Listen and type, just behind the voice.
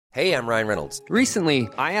Hey, I'm Ryan Reynolds. Recently,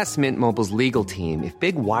 I asked Mint Mobile's legal team if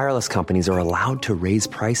big wireless companies are allowed to raise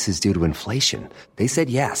prices due to inflation. They said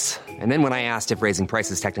yes. And then when I asked if raising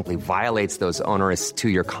prices technically violates those onerous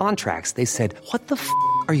two-year contracts, they said, "What the f***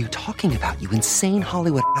 are you talking about, you insane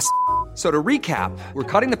Hollywood ass?" So to recap, we're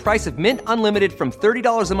cutting the price of Mint Unlimited from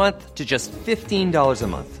 $30 a month to just $15 a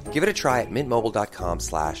month. Give it a try at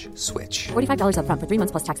mintmobile.com/switch. $45 up front for 3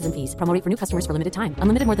 months plus taxes and fees. Promo rate for new customers for limited time.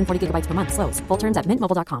 Unlimited more than 40 gigabytes per month. Slows full terms at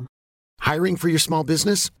mintmobile.com. Hiring for your small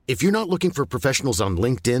business? If you're not looking for professionals on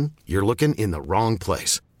LinkedIn, you're looking in the wrong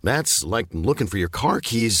place. That's like looking for your car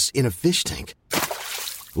keys in a fish tank.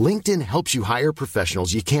 LinkedIn helps you hire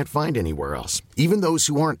professionals you can't find anywhere else, even those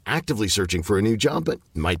who aren't actively searching for a new job but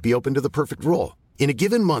might be open to the perfect role. In a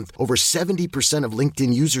given month, over 70% of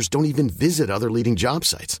LinkedIn users don't even visit other leading job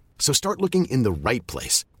sites. So start looking in the right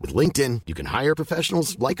place. With LinkedIn, you can hire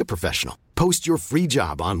professionals like a professional. Post your free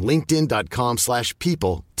job on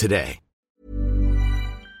linkedin.com/people today.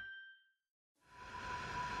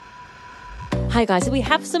 Hi guys, so we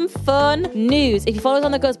have some fun news. If you follow us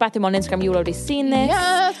on the Girls Bathroom on Instagram, you'll already seen this.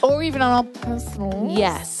 Yes, or even on our personal.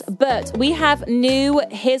 Yes, but we have new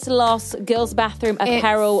His Loss Girls Bathroom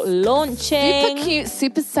apparel launching. Super cute,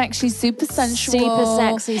 super sexy, super sensual. Super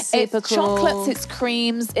sexy, super it's cool. Chocolates, it's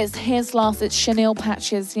creams, it's His Loss, it's chenille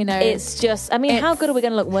patches, you know. It's just, I mean, how good are we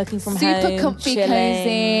going to look working from home? Super comfy,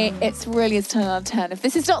 cozy. It's really a 10 out of 10. If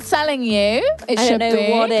this is not selling you, it should be. I don't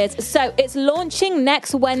know what is. So it's launching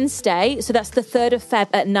next Wednesday. So that's the 3rd of Feb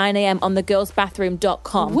at 9 a.m. on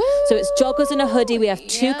thegirlsbathroom.com. Woo! So it's joggers and a hoodie. We have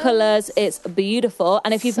 2 colours. It's beautiful.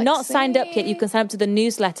 And if you've not signed up yet, you can sign up to the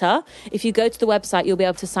newsletter. If you go to the website, you'll be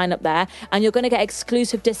able to sign up there. And you're going to get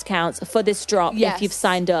exclusive discounts for this drop if you've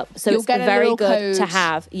signed up. So You'll it's get a very little good to code.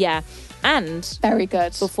 have. Yeah. And very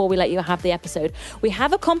good. Before we let you have the episode, we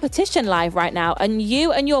have a competition live right now, and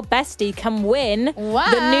you and your bestie can win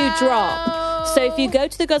the new drop. So if you go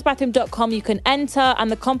to thegirlsbathroom.com, you can enter,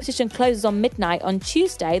 and the competition closes on midnight on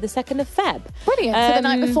Tuesday, the 2nd of Feb. Brilliant. So the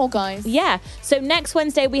night before, guys. Yeah. So next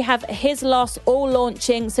Wednesday, we have His Loss all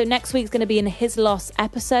launching. So next week's going to be an His Loss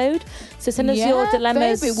episode. So send us your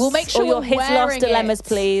dilemmas. Baby. We'll make sure or your we're His Loss wearing dilemmas, it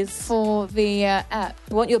please. For the app.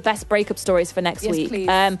 We want your best breakup stories for next Yes, week. please.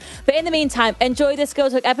 But in the meantime, enjoy this Girl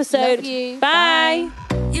Talk episode. Love you. Bye.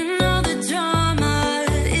 You know the drama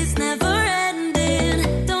is never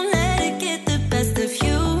ending. Don't let it get the best of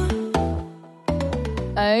you.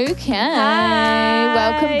 Okay. Hi.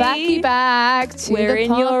 Welcome back to We're the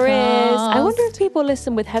in your ears. podcast. I wonder if people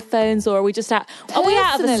listen with headphones, or are we just out? Are we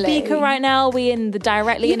out of the Personally, speaker right now? Are we in the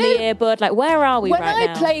directly You in know, the earbud? Like, where are we when right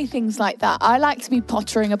now? I play things like that, I like to be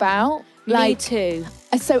pottering about. Me too.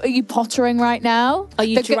 So are you pottering right now? Are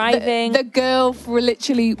you driving? The girl for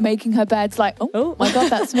literally making her bed's like, oh my God,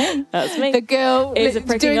 that's me. That's me. The girl Ears are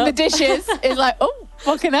pricking doing up. the dishes is like, oh,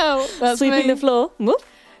 fucking hell. That's Sweeping me. the floor. Whoop.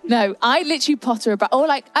 No, I literally potter about. Or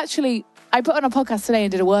like, actually, I put on a podcast today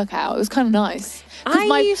and did a workout. It was kind of nice. I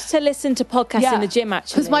used to listen to podcasts in the gym,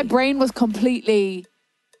 actually. Because my brain was completely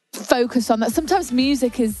focused on that. Sometimes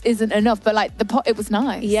music isn't enough, but like it was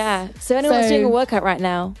nice. Yeah. So anyone's doing a workout right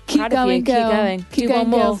now, Keep proud of going, you. girl. Keep going. Keep Do going, one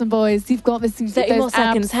more. girls and boys. You've got this. 30 more those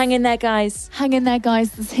seconds. abs. Hang in there, guys. Hang in there,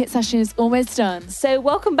 guys. This hit session is almost done. So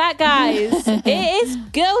welcome back, guys. It is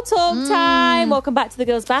Girl Talk time. Welcome back to the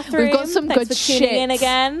Girls Bathroom. We've got some Thanks good for tuning shit. in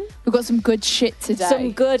again. We've got some good shit today.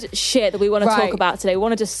 Some good shit that we want to talk Right. about today. We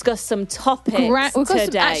want to discuss some topics We've got today.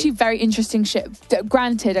 some actually very interesting shit.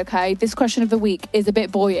 Granted, okay, this question of the week is a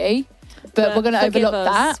bit boy-y, but we're going to forgive overlook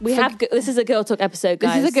us. that. This is a Girl Talk episode,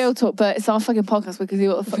 guys. This is a girl talk, but it's our fucking podcast. We can do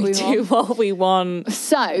what the fuck we do want. what we want.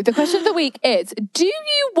 So, the question of the week is, do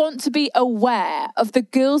you want to be aware of the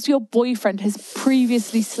girls your boyfriend has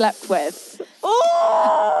previously slept with?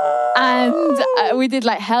 And we did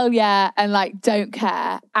like hell yeah and like don't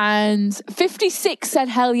care. And 56 said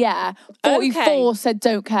hell yeah, 44 said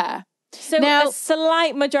don't care. So Now- a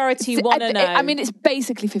slight majority want to know. I mean, it's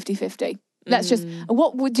basically 50-50. Let's just,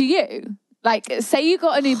 what would you? Like, say you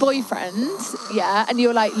got a new boyfriend, yeah, and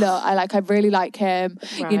you're like, look, I really like him.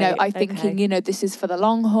 You know, Right, I'm thinking, okay. you know, this is for the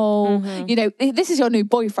long haul. You know, this is your new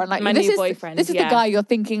boyfriend. Like, My this new is boyfriend, This is yeah. the guy you're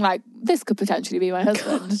thinking, like, this could potentially be my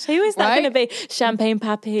husband. Who is that right? going to be? Champagne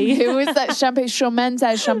Pappy. Who is that? Shawn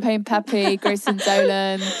Mendes, Champagne Pappy, Grayson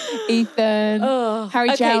Dolan, Ethan, Harry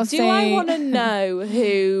Okay, Jowsey. do I want to know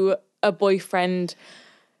who a boyfriend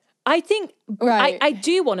I think Right. I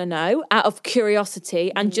do want to know out of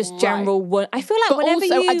curiosity and just general one. I feel like But whenever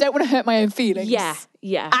also, you... I don't want to hurt my own feelings.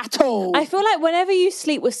 Yeah. At all. I feel like whenever you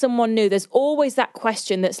sleep with someone new, there's always that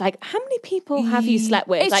question that's like, how many people have you slept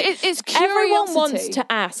with? It's- Like, it's everyone curiosity. wants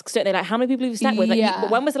to ask, don't they? Like, how many people have you slept with? Like, Yeah.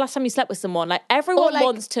 when was the last time you slept with someone? Like, everyone Or,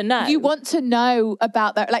 wants to know. You want to know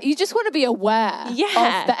about that. Like, you just want to be aware of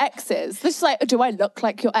the exes. It's just like, do I look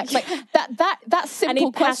like your ex? Like, that simple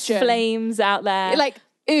Any past question. flames out there? Like,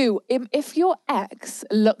 ooh, if your ex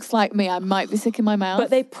looks like me, I might be sick in my mouth.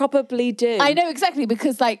 But they probably do. I know exactly,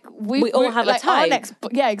 because like We all have a like, our type. next,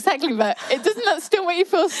 yeah, exactly. But it doesn't that still make you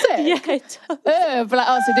feel sick? Yeah, it does. But like,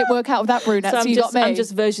 oh, so it didn't work out with that brunette. So, you got me. I'm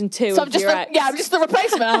just version 2 So of I'm just your the, ex. I'm just the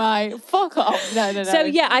replacement. Am I? Fuck off. No. So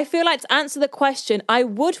yeah, I feel like to answer the question, I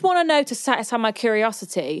would want to know to satisfy my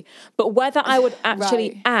curiosity, but whether I would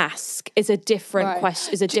actually ask is a different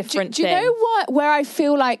question. Is a different do you thing. know what? Where I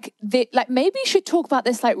feel like like maybe you should talk about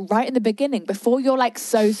this like right in the beginning before you're like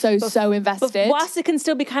so invested. Whilst it can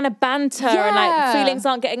still be kind of banter and like feelings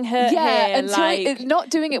aren't getting hurt here. Until like, not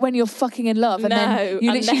doing it when you're fucking in love, and No, then you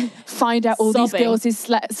and literally then find out all these sobbing. girls he's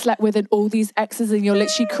slept with and all these exes, and you're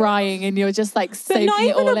literally crying, and you're just like but soaking not it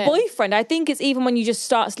even all a in. boyfriend. I think it's even when you just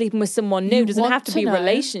start sleeping with someone new. It doesn't want have to to be know.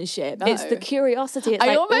 relationship. No. It's the curiosity. It's I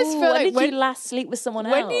like, almost feel when like did when- you last sleep with someone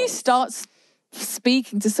else? When you start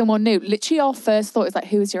speaking to someone new, literally our first thought is like,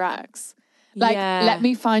 who is your ex? Like, Yeah. let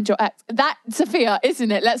me find your ex. That, Sophia,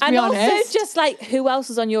 isn't it? Let's be and honest. also just like, who else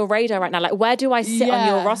is on your radar right now? Like, where do I sit on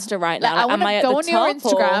your roster right now? Like, I Am want I to at go the on your top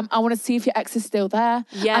or- Instagram. I want to see if your ex is still there.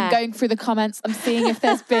 Yeah. I'm going through the comments. I'm seeing if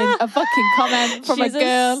there's been a fucking comment from She's a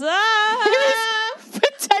girl. sub.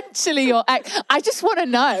 Potentially your ex. I just want to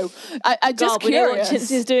know. I just God, we know what curious.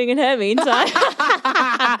 Chintzie's doing in her meantime.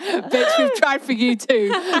 Bitch, we've tried for you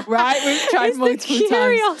too, right? We've tried It's multiple the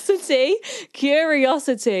times.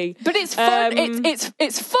 curiosity. But it's fun.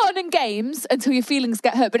 It's fun and games until your feelings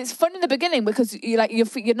get hurt. But it's fun in the beginning because you're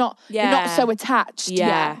not so attached.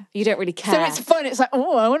 Yeah, you don't really care. So it's fun. It's like,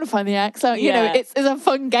 oh, I want to find the ex. So, you know, Yeah. it's a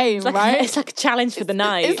fun game, It's like, right? it's like a challenge for the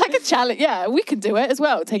night. It's like a challenge. Yeah, we can do it as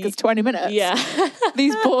well. Take us 20 minutes. Yeah.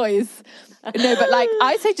 These boys. No, but like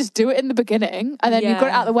I say, just do it in the beginning, and then you've got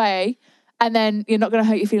it out of the way, and then you're not going to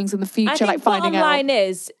hurt your feelings in the future. I think like finding bottom out. line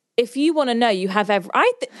is, if you want to know, you have every.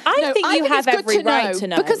 I think you have it's good every right to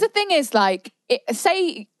know. Because the thing is, like,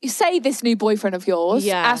 say this new boyfriend of yours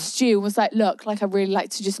asked you and was like, look, like, I'd really like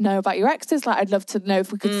to just know about your exes. Like, I'd love to know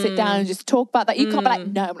if we could sit down and just talk about that. You can't be like,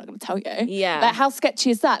 no, I'm not going to tell you. Yeah. Like, how sketchy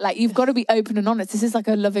is that? Like, you've got to be open and honest. This is like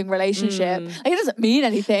a loving relationship. Like, it doesn't mean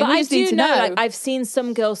anything. But We I just need do to know, like, I've seen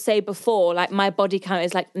some girls say before, like, my body count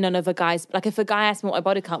is like none of a guy's. Like, if a guy asked me what my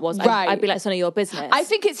body count was, I'd be like, it's none of your business. I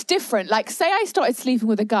think it's different. Like, say I started sleeping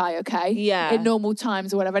with a guy, okay? Yeah. In normal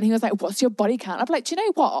times or whatever, and he was like, what's your body count? I'd be like, do you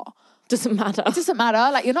know what? doesn't matter. It doesn't matter.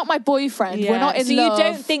 Like, you're not my boyfriend. Yeah. We're not in so love. you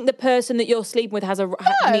don't think the person that you're sleeping with needs to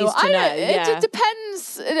know? It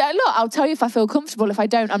depends. Look, I'll tell you if I feel comfortable. If I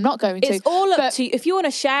don't, I'm not going to. It's all up But to you. If you want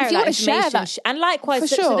to share if you that wanna share information, that, and likewise, for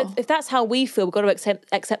so sure. that if that's how we feel, we've got to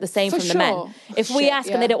accept the same For from the men. sure. If we Shit, ask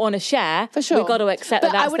yeah. and they don't want to share, For sure. we've got to accept But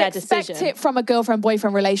that that's I would their expect decision. it from a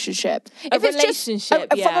girlfriend-boyfriend relationship. If it's just relationship,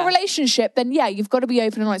 from yeah. a relationship, then yeah, you've got to be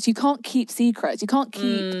open and honest. You can't keep secrets. You can't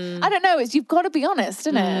keep. I don't know. You've got to be honest,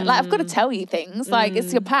 isn't it? Like, I've got to tell you things. Like,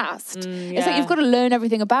 it's your past. It's like yeah. you've got to learn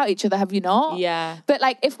everything about each other. Have you not? Yeah. But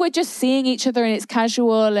like, if we're just seeing each other and it's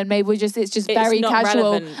casual, and maybe it's just very not casual.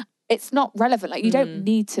 relevant. It's not relevant. Like, you don't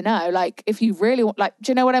need to know. Like, if you really want, like,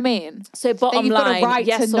 do you know what I mean? So bottom you've got a line, right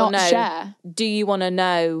yes to or not no? share. Do you want to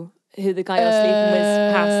know who the guy you're sleeping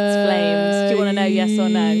with past flames? Do you want to know yes or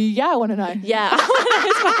no? Yeah, I want to know. Yeah.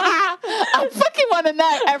 I fucking want to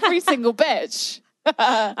know every single bitch.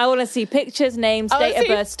 I want to see pictures, names, I wanna date of see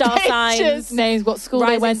birth, star pictures, signs, names, what school they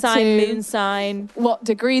rising went sign, to, moon sign. what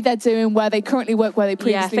degree they're doing, where they currently work, where they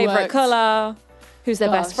Yeah, previously favorite worked. colour, who's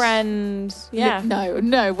their best Gosh. friend. Yeah.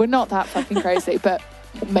 No, we're not that fucking crazy, but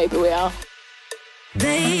maybe we are.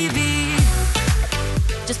 Baby.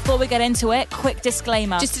 Just before we get into it, quick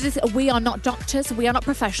disclaimer. We are not doctors. We are not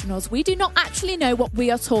professionals. We do not actually know what we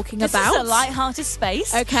are talking this about. is a light-hearted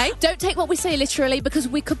space. Okay? Don't take what we say literally because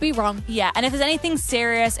we could be wrong. Yeah, and if there's anything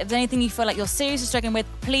serious, if there's anything you feel like you're seriously struggling with,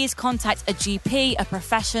 please contact a GP, a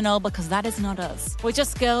professional, because that is not us. We're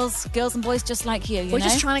just girls and boys just like you, We're know?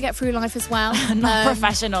 just trying to get through life as well. not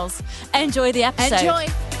professionals. Enjoy the episode. Enjoy.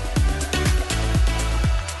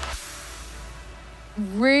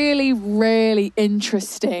 Really, really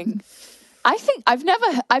interesting. I think I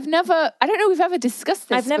don't know if we've ever discussed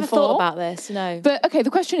this I've never before. thought about this, no. But okay, the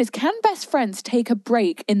question is, can best friends take a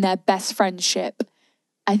break in their best friendship?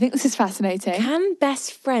 I think this is fascinating. Can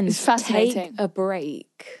best friends It's fascinating. take a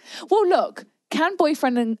break? Well, look, can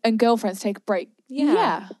boyfriend and girlfriends take a break?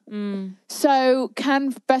 Yeah. So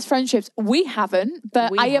can best friendships? We haven't,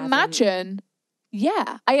 but I imagine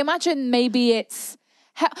maybe it's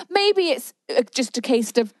just a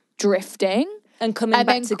case of drifting and coming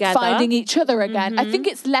back together, finding each other again. I think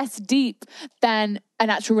it's less deep than an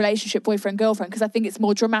actual relationship, boyfriend girlfriend, because I think it's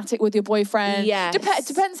more dramatic with your boyfriend. Yes.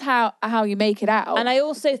 Depends how you make it out. And I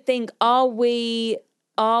also think, are we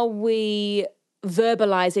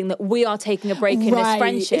verbalizing that we are taking a break in this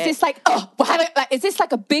friendship? Is this like, is this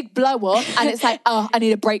like a big blow up and it's like, I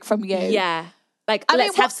need a break from you? Yeah. Like,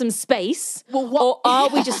 let's have some space. Or are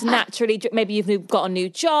we just naturally, maybe you've got a new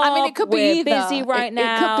job. I mean, it could be we're either. busy right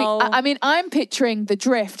now. It could be, I mean, I'm picturing the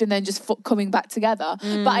drift and then just coming back together.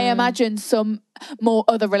 But I imagine some more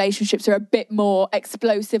other relationships are a bit more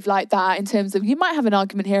explosive like that, in terms of you might have an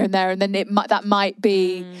argument here and there, and then that might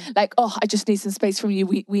be like, I just need some space from you.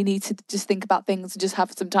 We need to just think about things and just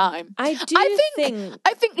have some time. I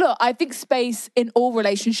think space in all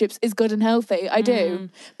relationships is good and healthy. I do.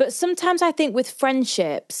 But sometimes I think with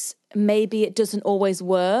friendships, maybe it doesn't always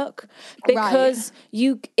work, because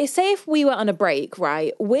say if we were on a break,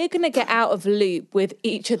 right, we're going to get out of loop with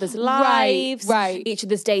each other's lives, each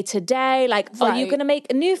other's day to day. Like, are you going to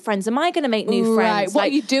make new friends? Am I going to make new friends? What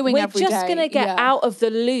are you doing every day? We're just going to get out of the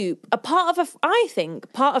loop. I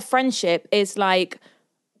think part of friendship is like,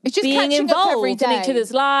 it's just being involved in each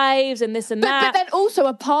other's lives and this and that. But then also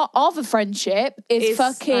a part of a friendship is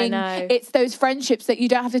it's those friendships that you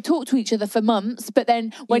don't have to talk to each other for months, but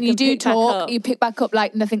then when you do talk, you pick back up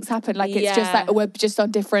like nothing's happened. Like it's just like we're just on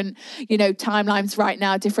different, timelines right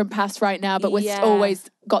now, different paths right now, but we've always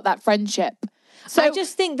got that friendship. So I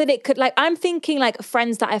just think that it could, like, I'm thinking like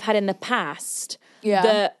friends that I've had in the past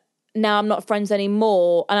that now I'm not friends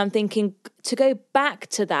anymore, and I'm thinking to go back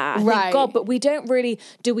to that. I think, God, but we don't really,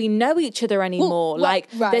 do we know each other anymore?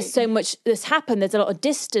 There's so much that's happened. There's a lot of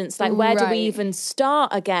distance. Like, where do we even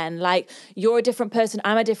start again? Like, you're a different person,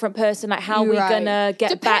 I'm a different person. Like, how are we gonna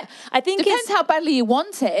get back? I think depends how badly you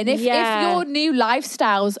want it, and if your new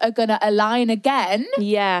lifestyles are gonna align again,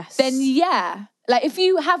 then like, if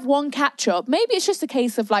you have one catch up, maybe it's just a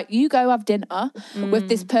case of like, you go have dinner with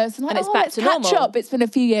this person, like, and it's back to normal. Catch up. It's been a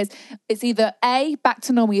few years. It's either back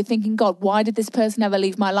to normal. You're thinking, God, why did this person ever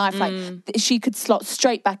leave my life? Like, she could slot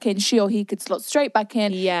straight back in. She or he could slot straight back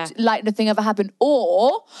in. Like nothing ever happened.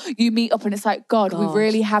 Or you meet up and it's like, God, we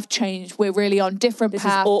really have changed. We're really on different paths.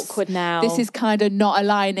 This is awkward now. This is kind of not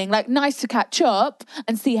aligning. Like, nice to catch up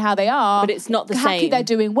and see how they are. But it's not the same. Happy they're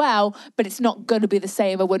doing well, but it's not going to be the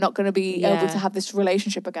same, or we're not going to be able to have this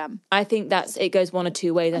relationship again. I think it goes one or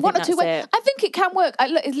two ways. I think it can work.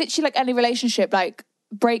 It's literally like any relationship. Like,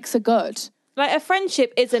 breaks are good. Like, a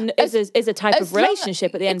friendship is a type of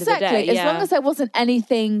relationship at the end of the day. As long as there wasn't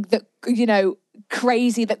anything that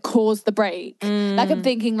crazy that caused the break. Like, I'm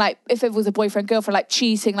thinking, like, if it was a boyfriend girlfriend, like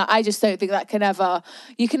cheating, like, I just don't think that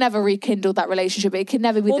you can never rekindle that relationship. It can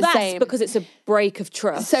never be the same. Because it's a break of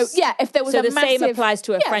trust. So if there was the same applies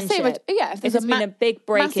to a friendship. If there's been a big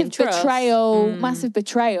break in trust, massive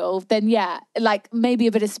betrayal, then like, maybe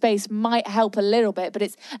a bit of space might help a little bit, but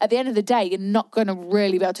it's at the end of the day, you're not going to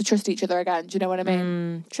really be able to trust each other again. Do you know what I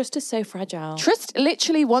mean? Trust is so fragile. Trust,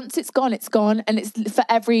 literally, once it's gone, and it's for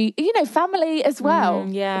every family as well.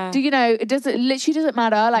 It literally doesn't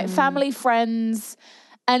matter. Like, family, friends,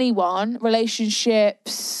 anyone,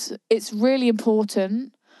 relationships, it's really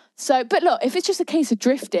important. So, but look, if it's just a case of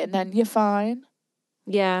drifting, then you're fine.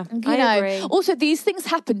 Yeah, I agree. Also, these things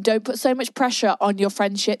happen. Don't put so much pressure on your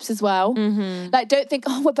friendships as well. Like, don't think,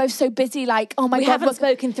 we're both so busy. Like, oh my God, we haven't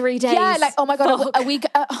spoken 3 days. Yeah, like, oh my God, are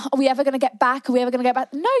we ever going to get back? Are we ever going to get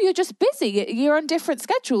back? No, you're just busy. You're on different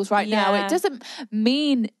schedules right now. It doesn't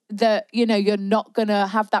mean that, you're not going to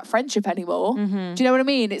have that friendship anymore. Do you know what I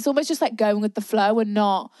mean? It's almost just like going with the flow and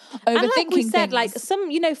not overthinking things. And like we said, like,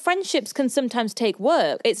 some, friendships can sometimes take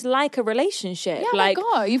work. It's like a relationship. Yeah, like, my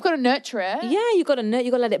God, you've got to nurture it. Yeah, you've got to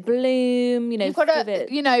let it bloom, You've got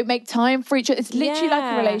to, make time for each other. It's literally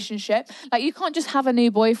like a relationship. Like, you can't just have a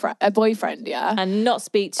new boyfriend, and not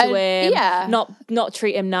speak to him, not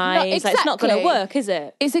treat him nice. Like, it's not going to work, is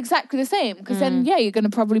it? It's exactly the same, because then, you're going to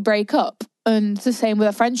probably break up. And it's the same with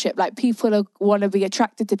a friendship. Like, people want to be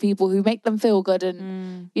attracted to people who make them feel good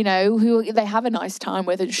and, who they have a nice time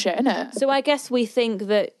with and shit, innit? So I guess we think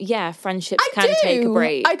that, friendships can take a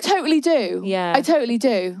break. I totally do. Yeah. I totally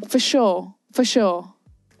do. For sure.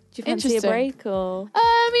 Do you fancy a break, or?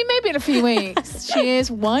 I mean, maybe in a few weeks. She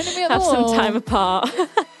is winding me up. Have some time apart.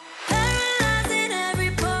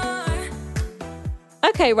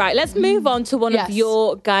 Okay, right. Let's move on to one Yes. of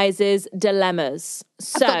your guys' dilemmas.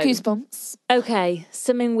 So, I've got goosebumps. okay,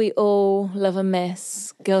 something we all love and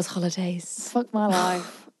miss: girls' holidays. Fuck my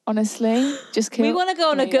life. Honestly, just kill. We want to go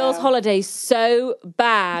on a There you girls' go. holiday so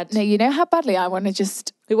bad. No, you know how badly I want to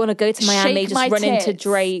just We want to go to Miami, Shake just my run into tits.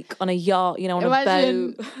 Drake on a yacht, you know, on a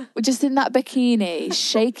imagine boat. we're just in that bikini,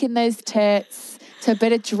 shaking those tits to a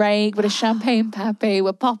bit of Drake with a champagne pappy.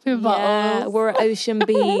 We're popping Yeah, bottles. we're at Ocean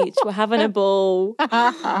Beach. We're having a ball.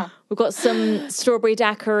 We've got some strawberry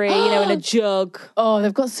daiquiri, in a jug. Oh,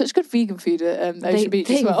 they've got such good vegan food at Ocean Beach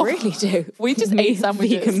they as well. really do. We just ate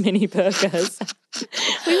sandwiches. Vegan mini burgers.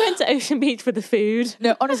 We went to Ocean Beach for the food.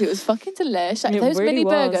 No, honestly, it was fucking delish. Like It those really mini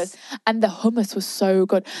was. burgers and the hummus was so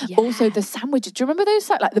good. Also, the sandwiches. Do you remember those?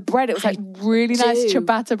 Like the bread, it was like really nice do.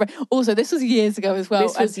 ciabatta bread. Also, this was years ago as well.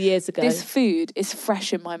 This was and years ago. This food is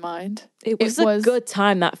fresh in my mind. It was a good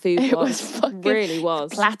time, that food It was. was fucking really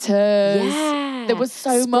was. platters. Yeah. There was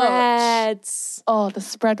so much. Spreads. Oh, the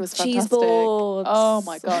spread was Cheese fantastic. boards. Oh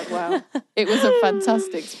my god, wow. It was a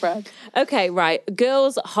fantastic spread. Okay, right.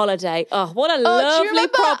 Girls' holiday. Oh, what a Oh, do lovely you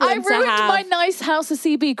remember problem I to ruined have. my nice House of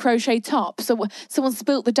CB crochet top? So someone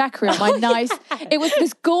spilt the daiquiri on my nice. It was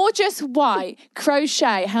this gorgeous white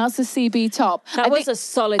crochet House of CB top. That I was think a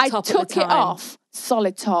solid top at the I took it time. off.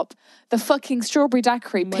 Solid top. The fucking strawberry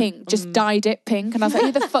daiquiri pink just dyed it pink, and I was like,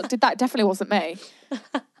 "Who the fuck did that? Definitely wasn't me."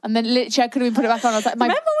 And then literally, I couldn't even put it back on. I was like,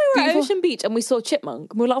 Remember we were at beautiful- Ocean Beach and we saw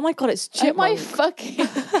Chipmunk? And we were like, oh my God, it's Oh my Chipmunk. fucking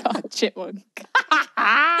god, chipmunk.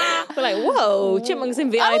 We're like, whoa, Chipmunk's in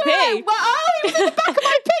VIP. Oh, he was in the back of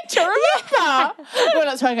my picture, remember? We're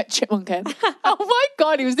not trying to get Chipmunk in. Oh my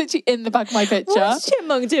god, he was literally in the back of my picture. What's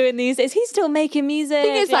Chipmunk doing these days? He's still making music.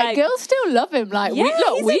 Thing is, like, girls still love him. Like, yeah,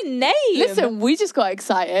 he's a name. Listen, we just got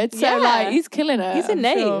excited. So, Yeah. like, he's killing it. He's a I'm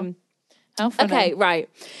name. sure. How funny. Okay, right.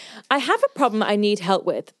 I have a problem that I need help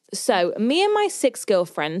with. So, me and my 6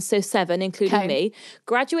 girlfriends, so 7, including Okay. me,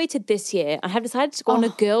 graduated this year and have decided to go on a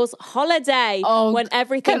girls' holiday when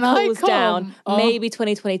everything can I cools come? down. Oh. Maybe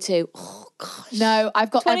 2022. Oh, gosh. No,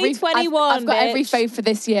 I've got every 2021, I've got every bitch. faith for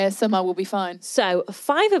this year. Summer will be fine. So,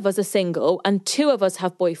 5 of us are single and 2 of us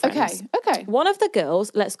have boyfriends. Okay. One of the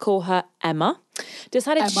girls, let's call her Emma,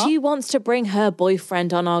 decided Emma? she wants to bring her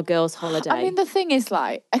boyfriend on our girls' holiday. I mean, the thing is,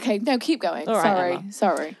 like, okay, no, keep going. All right,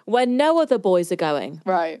 Sorry. where no other boys are going.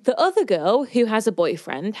 Right. The other girl, who has a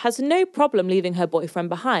boyfriend, has no problem leaving her boyfriend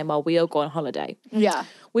behind while we all go on holiday. Yeah.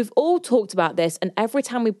 We've all talked about this, and every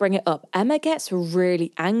time we bring it up, Emma gets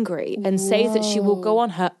really angry and says that she will go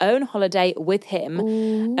on her own holiday with him,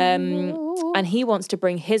 and he wants to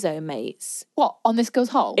bring his own mates What, on this girl's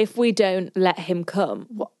hole? if we don't let him come.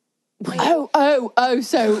 Oh,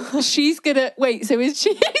 so she's gonna wait, so is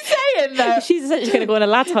she saying that She's essentially going to go on a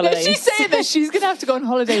lad's holiday. is she saying that she's gonna have to go on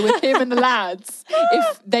holiday with him and the lads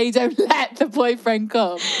if they don't let the boyfriend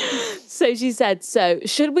come? So she said, so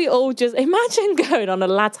should we all just imagine going on a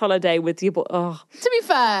lad's holiday with your boy? Oh, To be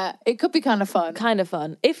fair, it could be kind of fun. kind of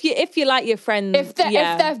fun. If you like your friend, If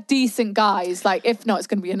they're decent guys, like if not, it's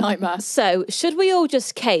gonna be a nightmare. So should we all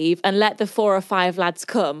just cave and let the 4 or 5 lads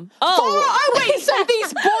come? Oh, wait, so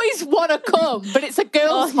these boys want to come, but it's a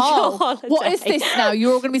girls' On your hole. holiday. What is this now?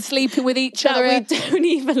 You're all going to be sleeping with each That other? we don't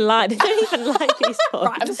even like. They don't even like these boys.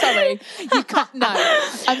 Right, I'm sorry. You can't. No,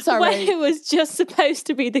 I'm sorry. When it was just supposed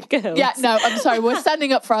to be the girls. Yeah, no, I'm sorry. We're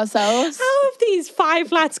standing up for ourselves. How have these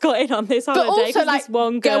 5 lads got in on this But holiday? also, 'Cause like, this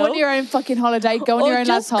one girl. go on your own fucking holiday. Go on or your own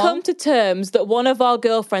just lad's hole. come to terms that one of our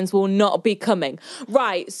girlfriends will not be coming.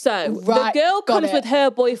 Right, so Right, the girl got comes it. with her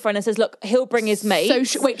boyfriend and says, look, he'll bring his mate.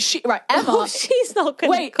 So, right, Emma. Oh, she's not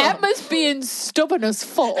going to Wait, come. Emma's being stubborn as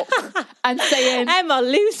fuck and saying, Emma,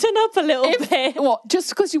 loosen up a little bit. what, just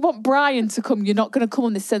because you want Brian to come, you're not going to come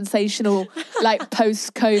on this sensational, like,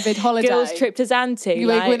 post-COVID holiday? Girls trip to Zante.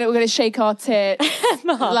 We're going to shake our tits.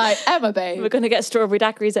 Like, Emma, babe. We're going to get strawberry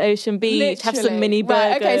daiquiris at Ocean Beach, have some Literally. mini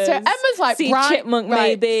burgers. Right, okay, so Emma's like, see Brian, Chipmunk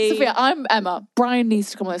right, maybe. Sophia, I'm Emma. Brian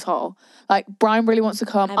needs to come on this hole. Like, Brian really wants to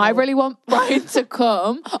come. Emma. I really want Brian to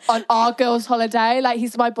come on our girls' holiday. Like,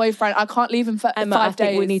 he's my boyfriend. I can't leave him for Emma, 5 I days.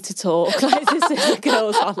 think we need to talk. Like, this is a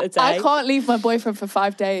girls' holiday. I can't leave my boyfriend for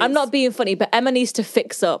 5 days. I'm not being funny, but Emma needs to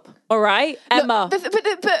fix up. All right, Emma.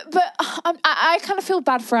 But I kind of feel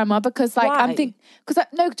bad for Emma because, like, Why? I'm thinking,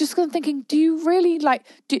 because I'm thinking, do you really like?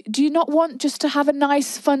 Do you not want just to have a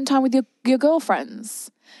nice, fun time with your girlfriends?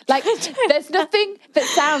 Like, there's nothing that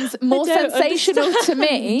sounds more don't sensational to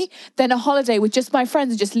me than a holiday with just my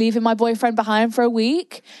friends and just leaving my boyfriend behind for a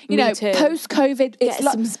week. You Me know, too. post-COVID,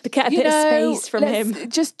 Get a bit of space from him.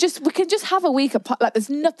 Just we can just have a week apart. Like, there's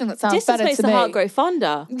nothing that sounds Distance better makes to the me. heart grow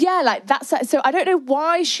fonder. Yeah, like that's so. I don't know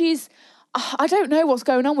why she's. I don't know what's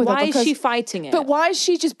going on with her. Why is because- she fighting it? But why is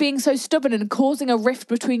she just being so stubborn and causing a rift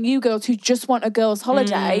between you girls who just want a girls'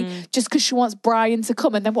 holiday just because she wants Brian to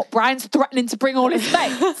come? And then what? Brian's threatening to bring all his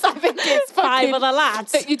mates. I think it's 5 other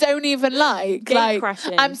lads that you don't even like.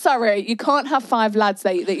 Gatecrashing. I'm sorry, you can't have 5 lads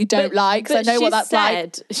that you don't like. Because I know what that's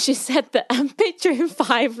like. She said that I'm picturing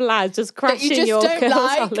 5 lads just That crashing you just your don't girls'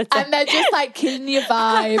 like, holiday. and they're just like killing your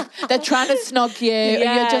vibe. They're trying to snog you,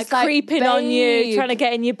 and you're just like creeping on you, babe. trying to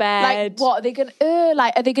get in your bed. Like, what are they gonna?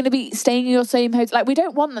 Like, are they gonna be staying in your same hotel? Like, we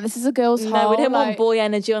don't want them. This is a girls' No, hole. we don't want like, boy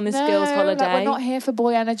energy on this girls' holiday. Like, we're not here for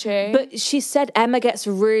boy energy. But she said Emma gets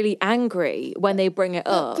really angry when they bring it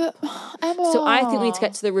up. But Emma, So I think we need to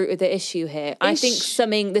get to the root of the issue here. I think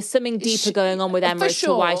there's something deeper going on with Emma for as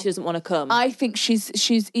to why sure. she doesn't want to come. I think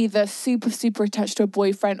she's either super attached to a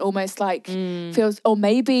boyfriend, almost like feels, or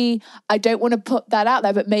maybe I don't want to put that out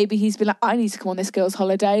there, but maybe he's been like, I need to come on this girl's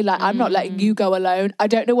holiday. Like, I'm not letting you go alone. I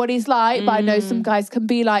don't know what he's like, but I know some guys can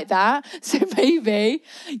be like that. So maybe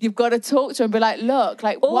you've got to talk to him and be like, look,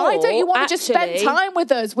 like, why don't you want to just spend actually- time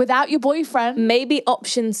with us without your boyfriend? Maybe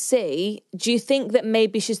option C, do you think that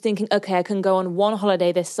maybe she's thinking, okay, I can go on one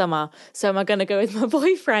holiday this summer, so am I going to go with my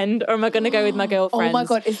boyfriend or am I going to go with my girlfriend? Oh my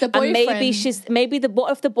God, is the And maybe boyfriend-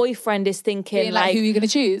 what if the boyfriend is thinking Being like, who are you going to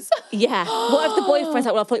choose? yeah, what if the boyfriend's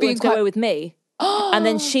like, well, I thought you Being wanted to go away with me. And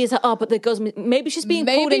then she's like, oh, but the girls, maybe she's being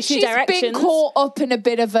pulled in two directions. Maybe she's been caught up in a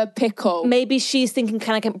bit of a pickle. Maybe she's thinking,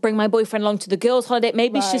 can I bring my boyfriend along to the girls' holiday?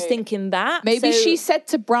 Maybe she's Right. thinking that. Maybe So- she said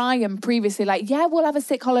to Brian previously, like, yeah, we'll have a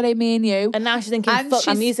sick holiday, me and you. And now she's thinking, And fuck,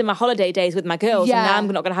 I'm she's- using my holiday days with my girls, and now I'm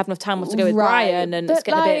not going to have enough time to go with Brian, and but it's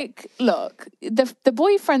getting a bit... like, look, the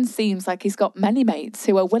boyfriend seems like he's got many mates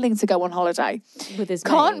who are willing to go on holiday. With his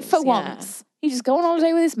Can't mates, for yeah. once. You just go on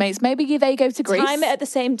holiday with his mates. Maybe they go to Greece. Time it at the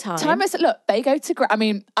same time. Look, they go to Greece. I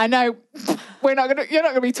mean, I know you're not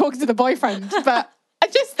gonna be talking to the boyfriend, but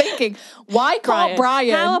I'm just thinking, why can't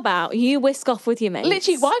Brian? How about you whisk off with your mates?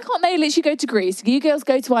 Literally, why can't they literally go to Greece? You girls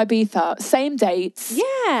go to Ibiza, same dates.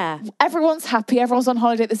 Yeah. Everyone's happy. Everyone's on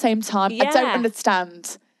holiday at the same time. I don't Yeah.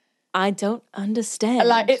 understand. I don't understand.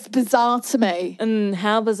 Like, it's bizarre to me.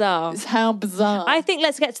 How bizarre. It's how bizarre. I think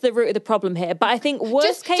let's get to the root of the problem here. But I think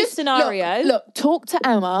worst case scenario... Look, talk to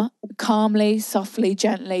Emma calmly, softly,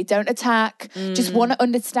 gently. Don't attack. Just want to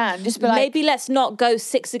understand. Just be like... maybe let's not go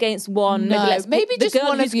 6 against 1. No, maybe let's maybe pick the just girl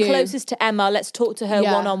one of who's you. closest to Emma. Let's talk to her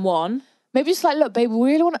Yeah. one-on-one. Maybe just like, look, babe,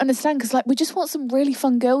 we really want to understand because, like, we just want some really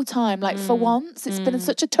fun girl time. Like, for once, it's been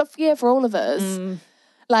such a tough year for all of us.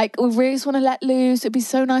 Like, we really just want to let loose. It'd be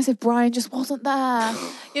so nice if Brian just wasn't there.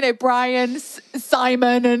 You know, Brian,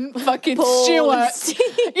 Simon, and fucking Paul Stuart. and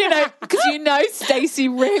Steve. You know, because you know Stacey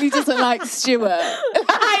really doesn't like Stuart.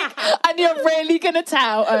 Like, and you're really going to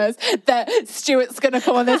tell us that Stuart's going to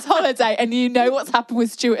come on this holiday, and you know what's happened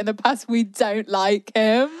with Stuart in the past. We don't like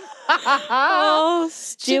him. Oh,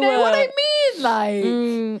 Stuart. Do you know what I mean?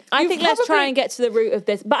 Like, I you've think let's try probably- and get to the root of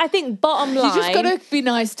this. But I think bottom line... You just got to be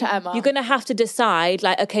nice to Emma. You're going to have to decide,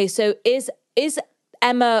 like, okay, so is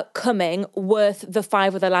Emma coming worth the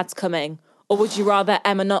 5 other lads coming? Or would you rather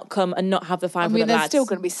Emma not come and not have the 5 I mean, other there's lads? still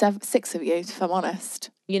going to be 6 of you, if I'm honest.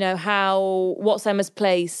 You know, what's Emma's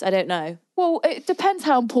place? I don't know. Well, it depends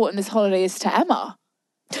how important this holiday is to Emma.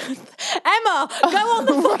 Emma, go on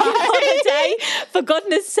the fucking holiday, for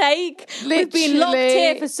goodness sake. We've been locked Literally.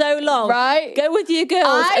 here for so long. Right. Go with your girls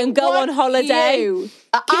I and go on want holiday. you.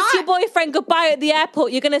 Kiss your boyfriend goodbye at the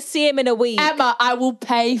airport. You're going to see him in a week. Emma, I will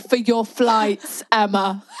pay for your flights,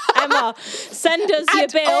 Emma. Emma, send us your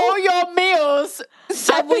And bill. all your meals.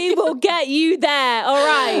 And we will get you there, all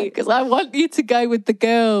right? Because I want you to go with the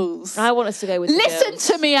girls. I want us to go with the Listen girls.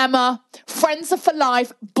 to me, Emma. Friends are for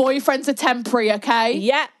life. Boyfriends are temporary, okay?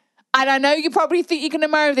 Yeah. And I know you probably think you're going to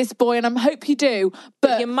marry this boy, and I hope you do.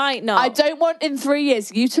 But you might not. I don't want in 3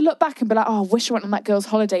 years you to look back and be like, oh, I wish I went on that girl's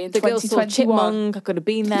holiday in The girls saw 2021. Chipmunk. I could have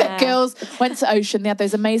been there. The girls went to Ocean. They had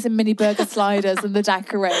those amazing mini burger sliders and the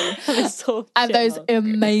daiquiri. And those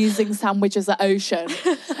amazing sandwiches at Ocean.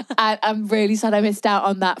 And I'm really sad I missed out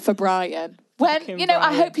on that for Brian. When, Fucking you know, I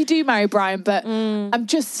Brian. hope you do marry Brian, but I'm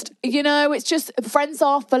just, you know, it's just friends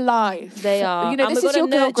are for life. They are. You know, and this we've is got your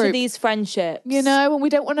to girl nurture group. these friendships. You know, and we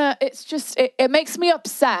don't want to, it's just, it makes me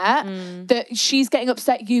upset that she's getting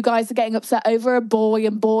upset, you guys are getting upset over a boy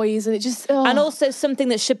and boys, and it just, And also something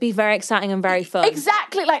that should be very exciting and very fun.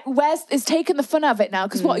 Exactly, like it's taking the fun out of it now.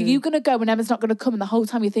 Because what are you going to go when Emma's not going to come, and the whole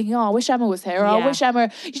time you're thinking, oh, I wish Emma was here, or I Yeah. wish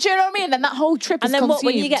Emma. You know what I mean? And then that whole trip And is then what,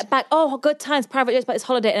 when you consumed. get back, oh, good times, private jokes about this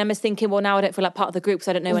holiday, and Emma's thinking, well, now I don't feel like part of the group because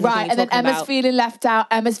I don't know anything Right, you're and then talking Emma's about. feeling left out.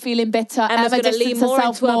 Emma's feeling bitter. Emma's Emma going to lean distanced more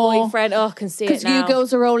herself into her more. boyfriend. Oh, I can see it Because now. you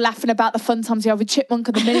girls are all laughing about the fun times you have with Chipmunk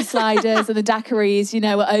and the mini sliders and the daiquiris, you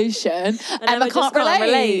know, at Ocean. And Emma just can't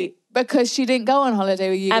relate. Because she didn't go on holiday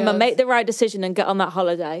with you. Emma, girls. make the right decision and get on that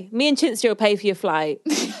holiday. Me and Chintzia will pay for your flight.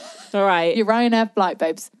 All right. Your Ryanair flight,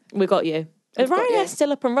 babes. We got you. Is got Ryanair you.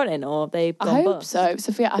 still up and running, or they've gone I hope bust? so.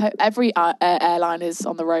 Sophia, I hope every airline is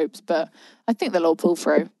on the ropes, but I think they'll all pull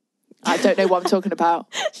through. I don't know what I'm talking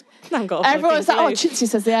about. Thank God. Everyone's like, oh, Chintzia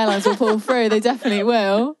says the airlines will pull through. They definitely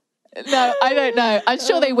will. No, I don't know. I'm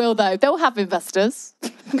sure they will, though. They'll have investors. You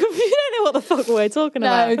don't know what the fuck we're talking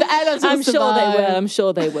about. No, the airlines will I'm sure they survive. will. I'm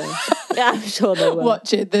sure they will. Yeah, I'm sure they will.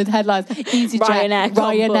 Watch it, the headlines. EasyJet, Ryanair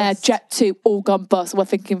gone Ryanair, bust. Jet2, all gone bust. We're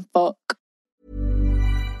thinking, fuck.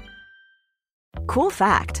 Cool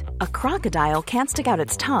fact, a crocodile can't stick out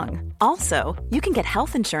its tongue. Also, you can get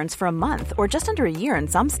health insurance for a month or just under a year in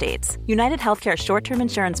some states. United Healthcare short-term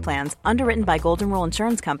insurance plans, underwritten by Golden Rule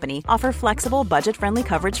Insurance Company, offer flexible, budget-friendly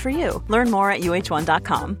coverage for you. Learn more at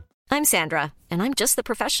uh1.com. I'm Sandra, and I'm just the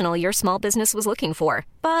professional your small business was looking for.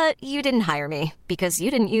 But you didn't hire me because you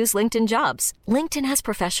didn't use LinkedIn Jobs. LinkedIn has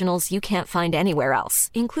professionals you can't find anywhere else,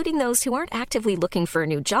 including those who aren't actively looking for a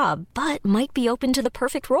new job, but might be open to the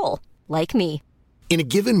perfect role, like me. In a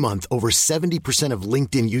given month, over 70% of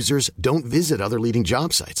LinkedIn users don't visit other leading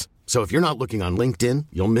job sites. So if you're not looking on LinkedIn,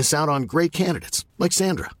 you'll miss out on great candidates like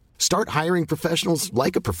Sandra. Start hiring professionals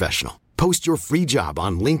like a professional. Post your free job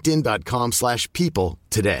on linkedin.com/people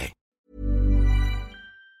today.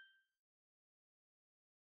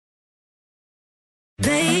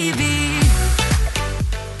 Baby.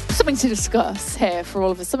 Something to discuss here for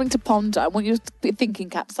all of us, something to ponder. I want you to put your thinking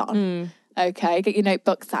caps on. Okay, get your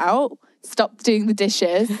notebooks out. Stop doing the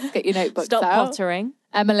dishes. Get your notebooks Stop out. pottering.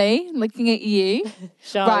 Emily, looking at you.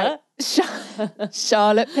 Charlotte. Right.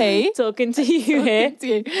 Charlotte P. Talking to you here. To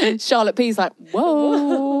you. Charlotte P's like,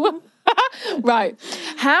 whoa. Right.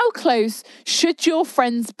 How close should your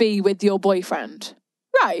friends be with your boyfriend?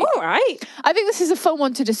 Right. All right. I think this is a fun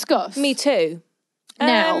one to discuss. Me too.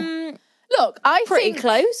 Now, look, I pretty think...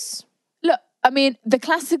 close. Look, I mean, the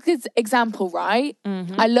classic example, right?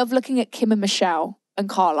 I love looking at Kim and Michelle and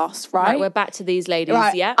Carlos, right? Right, we're back to these ladies,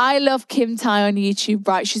 Right. yeah. I love Kim Tai on YouTube,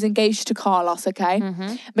 right? She's engaged to Carlos, okay?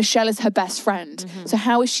 Michelle is her best friend. So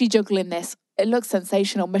how is she juggling this? It looks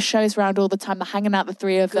sensational. Michelle's around all the time. They're hanging out, the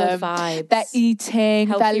three of Good them. vibes. They're eating.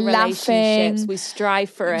 Healthy they're laughing. relationships. We strive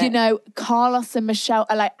for it. You know, Carlos and Michelle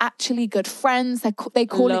are like actually good friends. They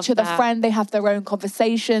call Love each other that. friend. They have their own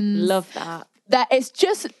conversations. Love that. That it's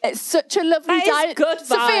such a lovely That is good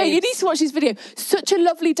Sophia, you vibes. need to watch this video. Such a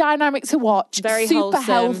lovely dynamic to watch. Very super wholesome.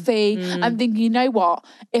 healthy. I'm thinking, you know what?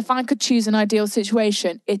 If I could choose an ideal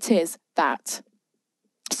situation, it is that.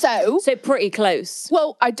 So pretty close.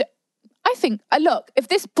 well, I think, look, if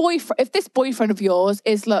this boyfriend of yours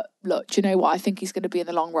is, look, do you know what? I think he's going to be in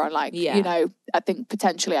the long run. Like, Yeah. you know, I think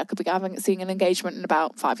potentially I could be seeing an engagement in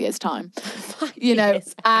about 5 years' time. You know,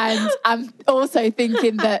 and I'm also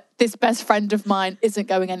thinking that this best friend of mine isn't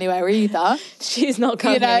going anywhere either. She's not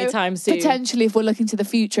coming anytime soon. Potentially, if we're looking to the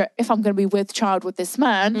future, if I'm going to be with child with this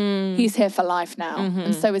man, he's here for life now.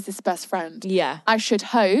 And so is this best friend. Yeah. I should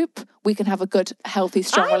hope we can have a good, healthy,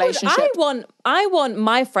 strong relationship. I want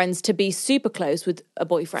my friends to be super close with a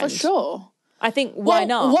boyfriend. For sure. I think why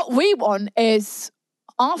not? What we want is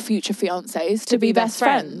our future fiancés to be best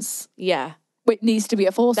friends. Yeah. It needs to be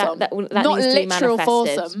a foursome. That Not needs to be literal manifested.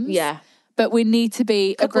 foursomes. Yeah. But we need to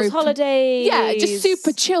be a Couples group. holidays. Yeah, just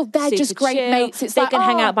super chill. They're super just great chill. mates. It's they like, can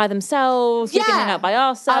hang oh, out by themselves. We can hang out by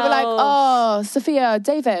ourselves. I would like, oh, Sophia,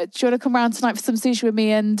 David, do you want to come round tonight for some sushi with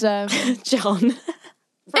me and John.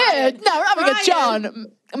 Yeah, no, we're having a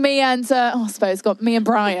John. Me and I suppose me and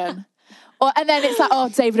Brian. And then it's like, oh,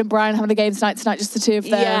 David and Brian having a game tonight, just the two of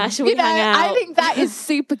them. Yeah, should we hang out? I think that is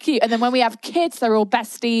super cute. And then when we have kids, they're all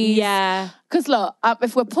besties. Yeah. Because look,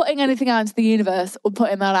 if we're putting anything out into the universe, we're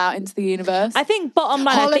putting that out into the universe. I think bottom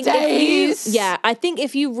line, Holidays. I think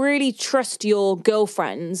if you really trust your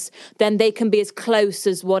girlfriends, then they can be as close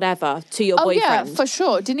as whatever to your boyfriend. Yeah, for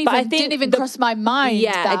sure. Didn't But I even think cross my mind.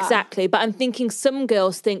 Yeah, that. exactly. But I'm thinking some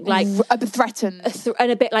girls think like a bit threatened.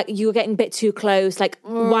 And a bit like you're getting a bit too close. Like,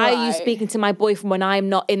 why are you speaking to my boyfriend when I'm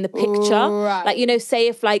not in the picture? Right. Like, you know, say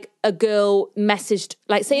if like a girl messaged,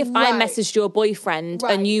 like say if I messaged your boyfriend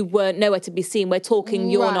and you weren't nowhere to be seen, we're talking,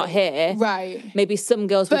 you're not here. Right. Maybe some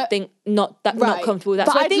girls would think not comfortable with that.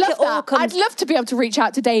 But So I I'd think love it all that. comes. I'd love to be able to reach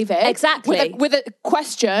out to David. Exactly. With a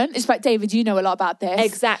question. It's like, David, you know a lot about this.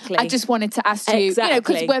 Exactly. I just wanted to ask you, you know,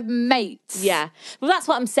 because we're mates. Yeah. Well, that's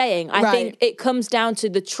what I'm saying. I think it comes down to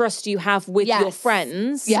the trust you have with your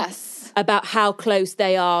friends. Yes. About how close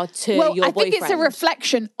they are to your boyfriend. I think it's a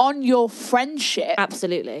reflection on your friendship.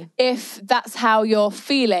 Absolutely. If that's how you're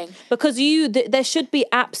feeling. Because there should be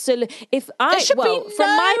absolute. From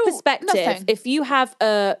my perspective, nothing. if you have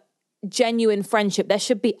a genuine friendship, there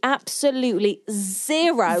should be absolutely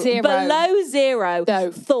zero. Below zero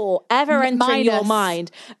thought ever entering your mind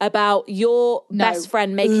about your best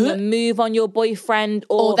friend making a move on your boyfriend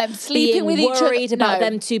or them sleeping with each other. Worried about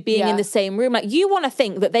them two being in the same room. Like, you want to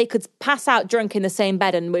think that they could pass out drunk in the same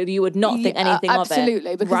bed and you would not think anything of it.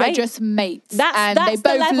 Absolutely, because they're just mates. That's they both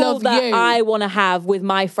the level love that you. I want to have with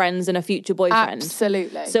my friends and a future boyfriend.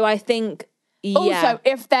 Absolutely. So I think... Also,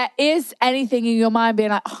 if there is anything in your mind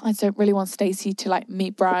being like, oh, I don't really want Stacey to like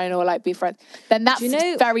meet Brian or like be friends, then that's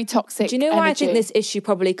very toxic. Do you know why I energy. think this issue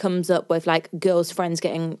probably comes up with like girls' friends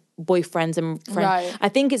getting boyfriends and friends? Right. I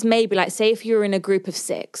think it's maybe like, say if you're in a group of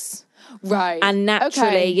 6. Right. And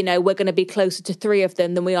naturally, you know, we're going to be closer to 3 of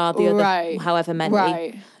them than we are the other, however many.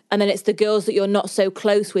 Right. And then it's the girls that you're not so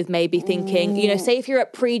close with maybe thinking, you know, say if you're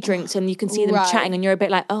at pre-drinks and you can see them chatting and you're a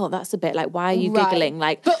bit like, oh, that's a bit like, why are you giggling?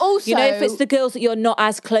 Like, but also, you know, if it's the girls that you're not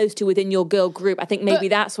as close to within your girl group, I think maybe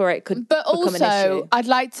that's where it could become an issue. I'd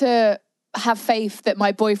like to have faith that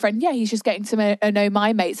my boyfriend, he's just getting to know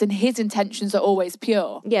my mates and his intentions are always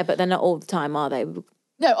pure. Yeah, but they're not all the time, are they?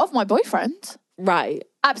 No, of my boyfriend. Right.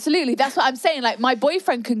 Absolutely. That's what I'm saying. Like, my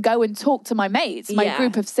boyfriend can go and talk to my mates, my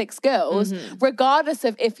group of 6 girls, regardless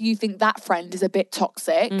of if you think that friend is a bit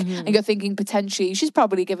toxic and you're thinking potentially she's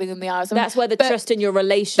probably giving them the eyes. That's where the trust in your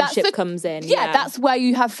relationship comes in. Yeah, that's where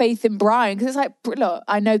you have faith in Brian. Because it's like, look,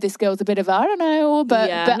 I know this girl's a bit of I don't know,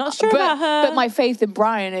 but I'm not sure about her. But my faith in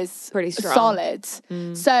Brian is pretty strong. Solid.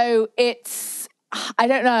 So it's, I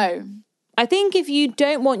don't know. I think if you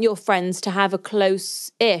don't want your friends to have a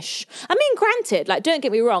close-ish... I mean, granted, like, don't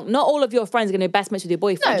get me wrong, not all of your friends are going to be best mates with your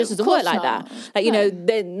boyfriend. No, It just doesn't of course work like not. that. Like, you know,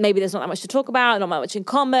 maybe there's not that much to talk about, not that much in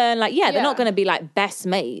common. Like, they're not going to be, like, best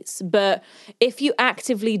mates. But if you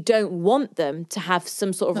actively don't want them to have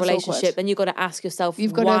some sort of That's relationship, awkward. then you've got to ask yourself,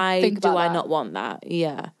 You've got to why think do about I that. not want that?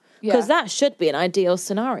 Yeah. Because that should be an ideal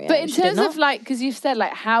scenario. But in should it terms not? of like, because you've said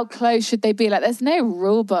like, how close should they be? Like, there's no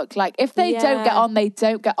rule book. Like, if they don't get on, they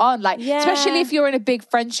don't get on. Like, especially if you're in a big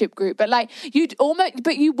friendship group. But like, you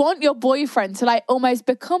want your boyfriend to like almost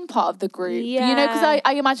become part of the group. You know, because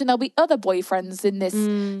I imagine there'll be other boyfriends in this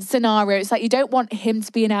scenario. It's like, you don't want him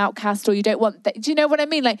to be an outcast, or you don't want. Do you know what I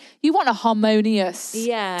mean? Like, you want a harmonious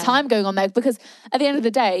time going on there, because at the end of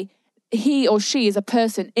the day, he or she is a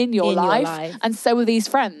person in your life, and so are these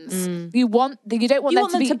friends. You don't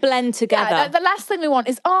want them to blend together. Yeah, the last thing we want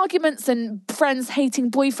is arguments and friends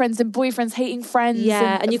hating boyfriends and boyfriends hating friends.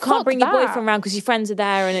 Yeah, and you can't bring your boyfriend around because your friends are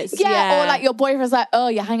there, and it's or like your boyfriend's like, oh,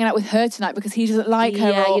 you're hanging out with her tonight because he doesn't like her.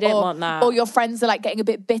 Yeah, or, you don't or, want that. Or your friends are like getting a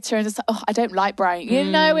bit bitter and it's like, oh, I don't like Brian. You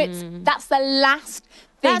know, that's the last.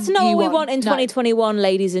 That's not what we want in 2021,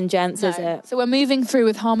 ladies and gents, is it? So we're moving through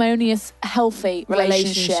with harmonious, healthy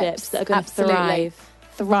relationships that are going to thrive.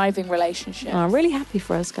 Thriving relationships. Oh, I'm really happy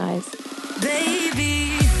for us, guys.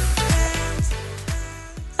 Baby.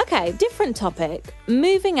 Okay, different topic.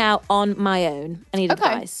 Moving out on my own. I need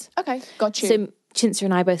advice. Okay, got you. So Chintzia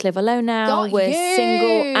and I both live alone now. Got We're you.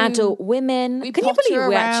 single adult women. Can you believe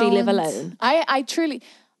we actually live alone? I truly...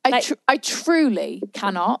 I truly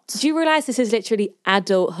cannot. Do you realise this is literally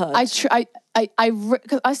adulthood? Cause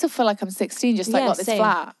I still feel like I'm 16, just like got this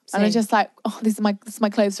flat, and I'm just like, oh, this is my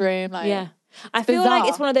clothes room. Like, I feel like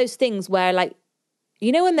it's one of those things where, like,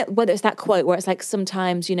 you know, whether it's that quote where it's like,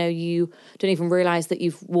 sometimes, you know, you don't even realise that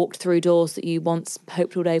you've walked through doors that you once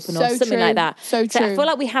hoped would open, or something like that. So true. I feel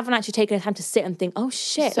like we haven't actually taken the time to sit and think, oh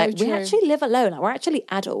shit, So like we true. actually live alone. Like, we're actually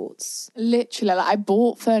adults. Literally, like I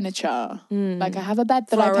bought furniture. Like I have a bed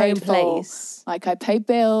that For I our paid own for. place. Like I paid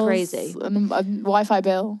bills. Crazy. And a Wi-Fi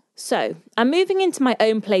bill. So I'm moving into my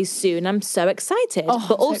own place soon. I'm so excited, Oh, but I'm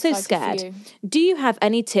so also excited for scared. you. Do you have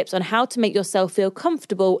any tips on how to make yourself feel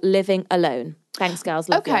comfortable living alone? Thanks, girls.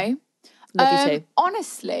 Love you. Okay. Love you too.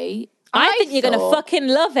 Honestly, I think you're going to fucking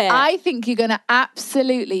love it. I think you're going to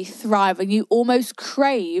absolutely thrive, and you almost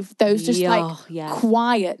crave those just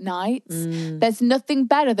quiet nights. There's nothing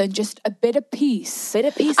better than just a bit of peace. Bit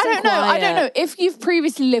of peace I don't know if you've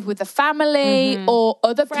previously lived with a family or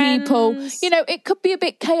other people. You know, it could be a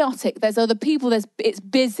bit chaotic. There's other people. It's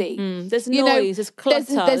busy. There's noise. There's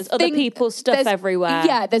clutter. There's other people's stuff everywhere.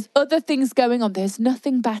 Yeah, there's other things going on. There's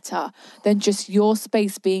nothing better than just your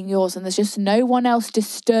space being yours, and there's just no one else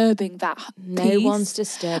disturbing that No peace. one's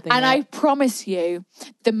disturbing And it. I promise you,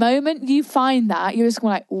 the moment you find that, you're just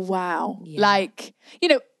going like, wow. Yeah. Like, you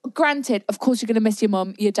know, granted, of course, you're going to miss your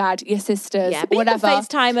mum, your dad, your sisters, Yeah, but whatever. you can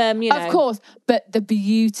FaceTime them, you know. Of course. But the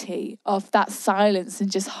beauty of that silence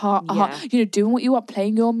and just doing what you want,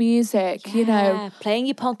 playing your music, you know. Playing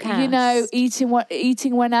your podcast. You know, eating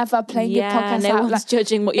whenever, playing your podcast no out. one's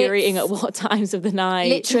judging what you're eating at what times of the night.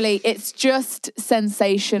 Literally, it's just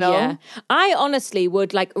sensational. Yeah. I honestly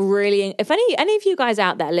would really, if any of you guys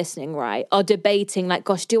out there listening, right, are debating like,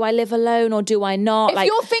 gosh, do I live alone or do I not? If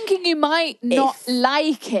you're thinking you might not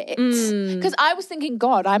like it, because I was thinking,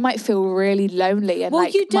 God, I might feel really lonely and you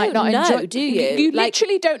might don't not know, enjoy. do you? You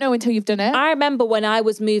literally don't know until you've done it. I remember when I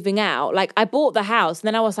was moving out, I bought the house and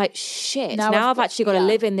then I was like, shit, now I've actually got to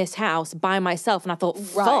live in this house by myself. And I thought,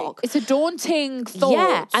 fuck. It's a daunting thought.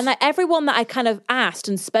 Yeah. And everyone that I kind of asked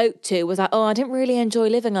and spoke to was like, oh, I didn't really enjoy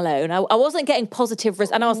living alone. I wasn't getting positive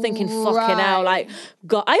and I was thinking, fucking hell,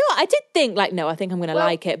 God. I did think no, I think I'm going to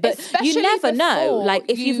like it. But you never know.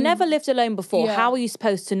 If you've never lived alone before, how are you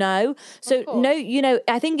supposed to know? So no,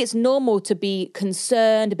 I think it's normal to be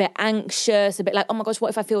concerned, a bit anxious, a bit like, oh my gosh, what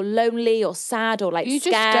if I feel lonely or sad or you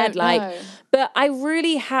scared? Just don't know. But I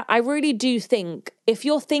really do think if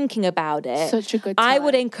you're thinking about it, such a good time. I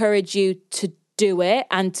would encourage you to do it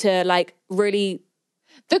and to really.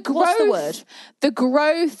 The growth, what's the word? The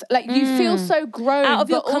growth, you feel so grown out of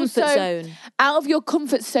your comfort zone. Out of your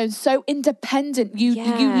comfort zone, so independent. You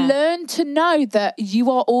learn to know that you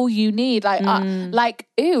are all you need. I'm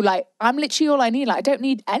literally all I need. I don't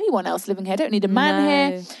need anyone else living here. I don't need a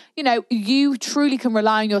man here. You truly can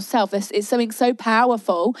rely on yourself. It's something so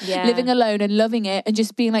powerful. Living alone and loving it and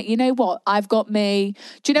just being like, you know what? I've got me.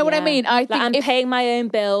 Do you know what I mean? I think I'm paying my own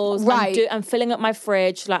bills. Right. I'm filling up my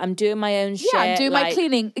fridge. I'm doing my own shit. Yeah, I'm doing my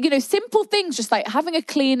cleaning. Simple things, just having a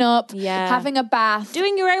clean up, having a bath,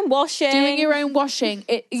 doing your own washing.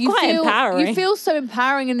 It's quite empowering. You feel so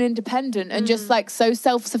empowering and independent and just so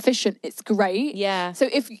self-sufficient. It's great. Yeah. So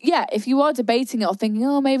if you are debating it or thinking,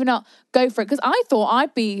 oh, maybe not, go for it. Because I thought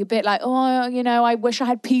I'd be a bit like, oh, I wish I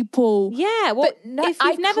had people. Yeah. Well, if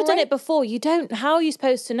you've never done it before, you don't. How are you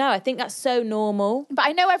supposed to know? I think that's so normal. But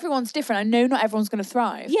I know everyone's different. I know not everyone's going to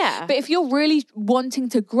thrive. Yeah. But if you're really wanting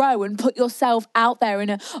to grow and put yourself out there in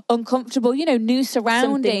an uncomfortable, new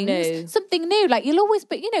surroundings, something new, you'll always,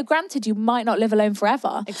 but granted, you might not live alone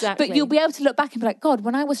forever. Exactly. But you'll be able to look back and be like, God,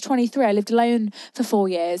 when I was 23, I lived alone for 4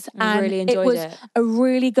 years and really enjoyed it was a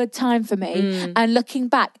really good time for me. And looking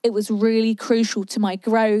back, it was really crucial to my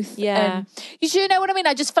growth. Yeah. You know what I mean?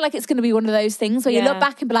 I just feel like it's going to be one of those things where you look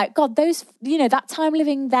back and be like, God, those, that time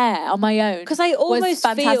living there on my own. Because I almost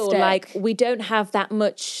feel like we don't have that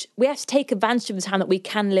much, we have to take advantage of the time that we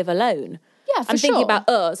can live alone. Yeah, I'm thinking about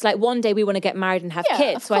us. One day we want to get married and have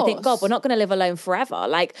kids. So I think, God, we're not going to live alone forever.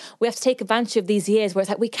 We have to take advantage of these years where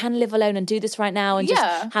it's we can live alone and do this right now and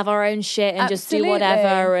just have our own shit and just do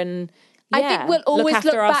whatever and I think we'll always look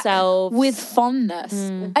after back ourselves with fondness.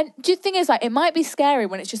 And the thing is, it might be scary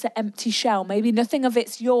when it's just an empty shell. Maybe nothing of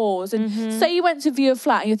it's yours. And say you went to view a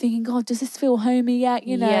flat and you're thinking, God, does this feel homey yet?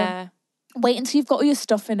 Yeah. Wait until you've got all your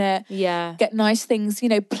stuff in it. Yeah. Get nice things,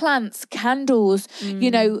 plants, candles,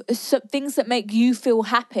 things that make you feel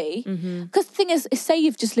happy. Because the thing is, say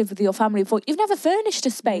you've just lived with your family before, you've never furnished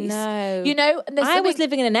a space. No. And I was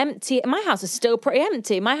living in an empty, my house is still pretty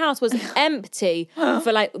empty. My house was empty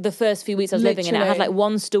for the first few weeks I was living in it. I had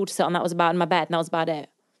one stool to sit on, that was about in my bed, and that was about it.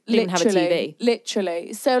 Didn't even have a TV.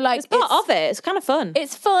 Literally. So it's part of it. It's kind of fun.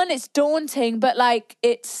 It's fun. It's daunting, but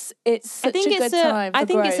it's such a good time. I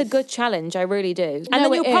think it's a good challenge. I really do. And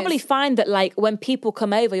then you'll probably find that when people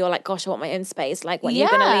come over, you're like, gosh, I want my own space. When you're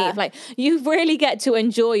gonna leave, you really get to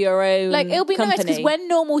enjoy your own. It'll be nice because when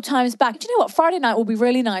normal time's back, do you know what? Friday night will be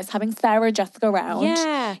really nice having Sarah and Jessica around.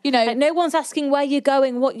 Yeah. No one's asking where you're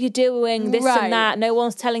going, what you're doing, this and that. No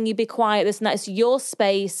one's telling you be quiet, this and that. It's your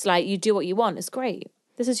space. You do what you want. It's great.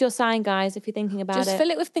 This is your sign, guys, if you're thinking about it. Just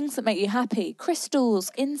fill it with things that make you happy.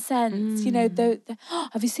 Crystals, incense,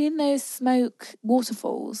 have you seen those smoke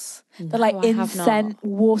waterfalls? They're incense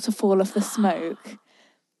waterfall of the smoke.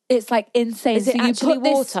 It's insane. Is it actually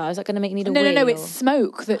water? Is that going to make you need a No, it's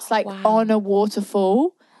smoke that's on a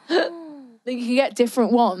waterfall. You can get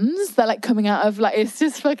different ones. They're coming out of it's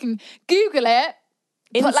just fucking Google it.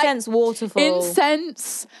 Incense waterfall.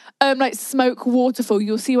 Incense, smoke waterfall.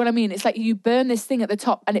 You'll see what I mean. It's you burn this thing at the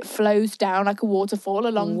top and it flows down like a waterfall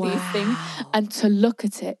along these things. And to look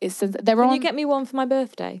at it is... Can you get me one for my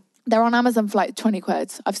birthday? They're on Amazon for 20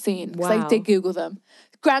 quid, I've seen. Because I did Google them.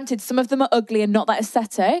 Granted, some of them are ugly and not that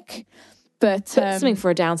aesthetic. But something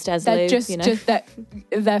for a downstairs they're loo,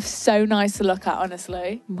 they're so nice to look at,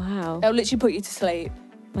 honestly. Wow. They'll literally put you to sleep.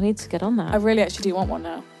 I need to get on that. I really actually do want one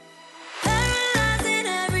now.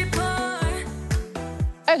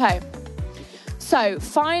 Okay, So,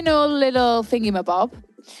 final little thingamabob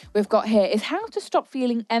we've got here is how to stop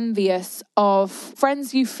feeling envious of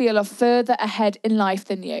friends you feel are further ahead in life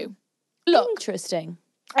than you. Look, Interesting.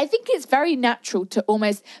 I think it's very natural to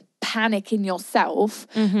almost panic in yourself.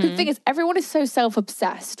 The thing is, everyone is so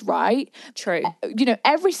self-obsessed, right? True. You know,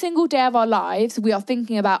 every single day of our lives, we are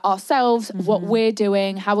thinking about ourselves, what we're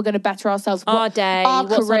doing, how we're going to better ourselves, Our day, our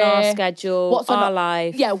what's career, on our schedule, what's on our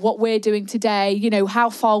life. Yeah, what we're doing today, you know,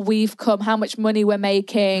 how far we've come, how much money we're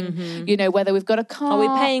making, you know, whether we've got a car. Are we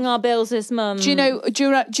paying our bills this month? Do you know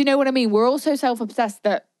what I mean? We're all so self-obsessed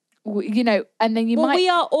that, you know, and then we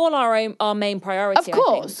are all our main priority. Of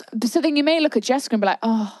course. So then you may look at Jessica and be like,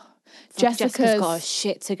 oh, Jessica's got her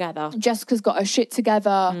shit together. Jessica's got her shit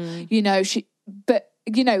together. You know,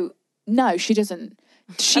 no, she doesn't.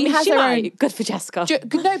 She has her own. Good for Jessica.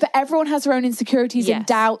 No, but everyone has their own insecurities and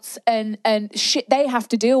doubts and shit they have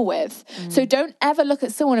to deal with. So don't ever look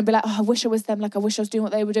at someone and be like, oh, I wish I was them. Like, I wish I was doing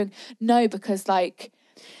what they were doing. No, because like...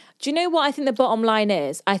 Do you know what I think the bottom line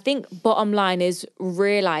is? I think bottom line is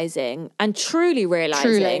realising and truly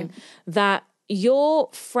realising that your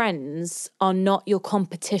friends are not your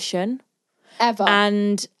competition. Ever.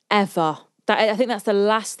 And ever. I think that's the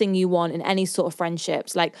last thing you want in any sort of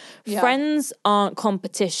friendships. Like, friends aren't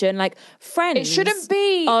competition. Like, friends... It shouldn't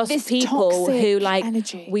be are this people who, like,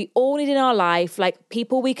 energy. We all need in our life, like,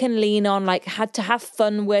 people we can lean on, like, had to have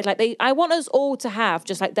fun with. Like, I want us all to have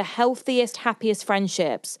just, like, the healthiest, happiest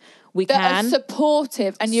friendships we that can. Are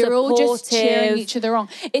supportive and you're all just cheering each other on.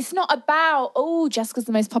 It's not about, oh, Jessica's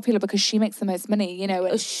the most popular because she makes the most money, you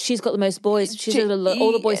know. She's got the most boys. She's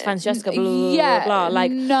all the boys fans Jessica, blah, blah, blah, blah.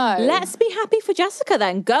 Like, no. Let's be happy for Jessica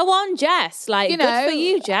then. Go on, Jess. Like, you know, good for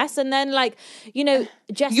you, Jess. And then, like, you know,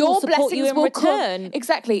 Jess will support you in return.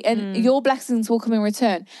 Exactly. And your blessings will come in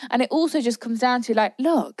return. And it also just comes down to, like,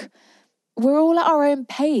 look, we're all at our own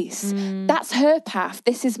pace. That's her path.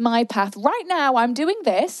 This is my path. Right now, I'm doing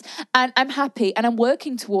this and I'm happy and I'm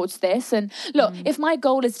working towards this. And look, if my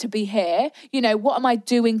goal is to be here, you know, what am I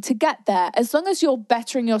doing to get there? As long as you're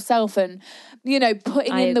bettering yourself and, you know,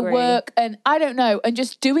 putting in the work and I don't know, and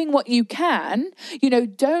just doing what you can, you know,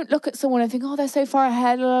 don't look at someone and think, oh, they're so far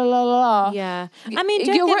ahead, la, la, la. Yeah. I mean,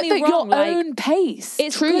 you're don't get me wrong. Your own pace.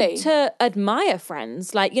 It's truly good to admire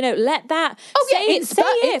friends. Like, you know, let that... Oh, yeah, it's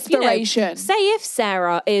inspiration. You know, say if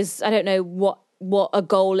Sarah is, I don't know what a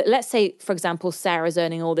goal, let's say, for example, Sarah's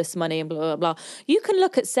earning all this money and blah, blah, blah. You can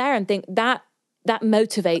look at Sarah and think that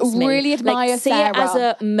motivates me. Really admire see Sarah. It as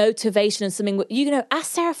a motivation and something, you know, ask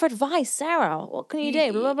Sarah for advice. Sarah, what can you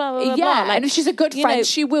do? Blah, blah, blah, blah, yeah, blah. Like, and if she's a good friend,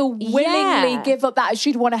 she will willingly give up that.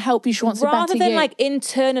 She'd want to help you. She wants to better you. Rather than like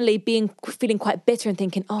internally feeling quite bitter and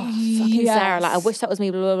thinking, oh, fucking Sarah, like I wish that was me,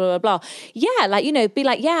 blah, blah, blah, blah. Yeah, like, you know, be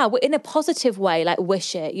like, yeah, in a positive way, like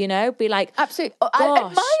wish it, you know, be like, absolutely.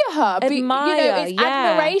 Admire her. You know, it's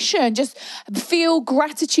admiration. Just feel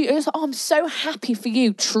gratitude. It's like, oh, I'm so happy for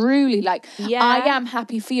you. Truly, like, I am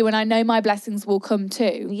happy for you and I know my blessings will come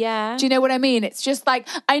too. Yeah. Do you know what I mean? It's just like,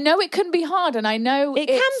 I know it can be hard and I know it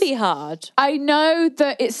can be hard. I know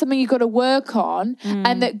that it's something you've got to work on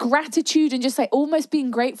and that gratitude and just like almost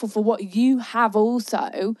being grateful for what you have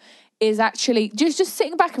also is actually just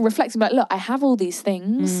sitting back and reflecting like, look, I have all these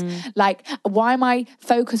things. Like, why am I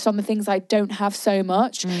focused on the things I don't have so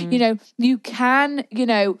much? You know, you can, you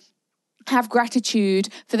know, have gratitude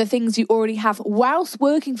for the things you already have whilst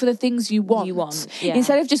working for the things you want.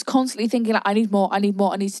 Instead of just constantly thinking like, I need more, I need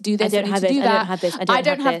to do this, I need to do that. I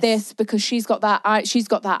don't have this because she's got that,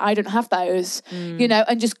 I don't have those. You know,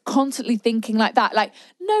 and just constantly thinking like that. Like,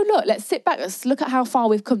 no, look, let's sit back, let's look at how far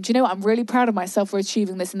we've come. Do you know what? I'm really proud of myself for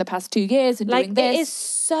achieving this in the past 2 years and doing this. It is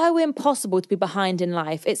so impossible to be behind in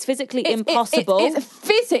life. It's physically impossible. It's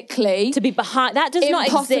physically to be behind. That does not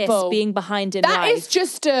exist, being behind in life. That is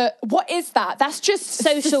just what is that? That's just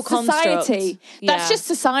social society. That's just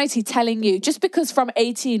society telling you. Just because from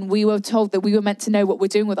 18 we were told that we were meant to know what we're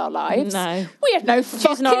doing with our lives. No. We had no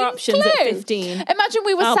fucking our options clue. At 15. Imagine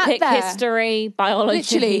we were I'll sat pick there. History, biology.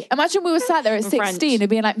 Literally. Imagine we were sat there at 16 and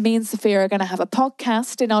being like, me and Sophia are going to have a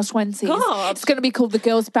podcast in our 20s. God. It's going to be called The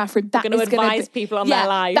Girls' Bathroom. We're going to advise people on their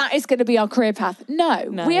life. That is going to be our career path. No.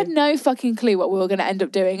 We had no fucking clue what we were going to end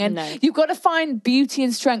up doing. And you've got to find beauty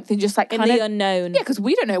and strength in just like kind of... In the unknown. Yeah, because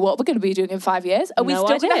we don't know what we're going to be doing in 5 years. Are we still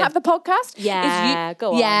going to have the podcast? Yeah,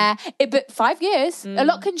 go on. Yeah, but 5 years, a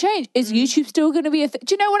lot can change. Is YouTube still going to be a thing?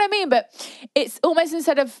 Do you know what I mean? But it's almost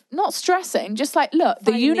instead of not stressing, just like, look,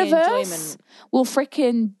 the universe will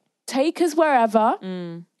freaking take us wherever.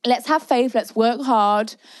 let's have faith, let's work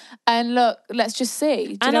hard, and look, let's just see.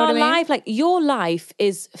 Do you and know our what I mean? life, like your life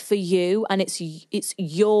is for you and it's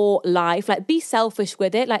your life. Like be selfish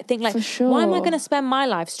with it. Like think like, For sure. why am I going to spend my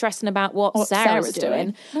life stressing about what Sarah's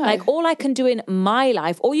doing? No. Like all I can do in my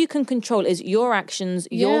life, all you can control is your actions,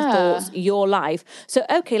 your thoughts, your life. So,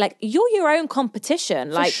 okay, like you're your own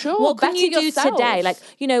competition. Like sure. what can Better you do yourself. today? Like,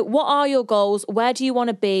 you know, what are your goals? Where do you want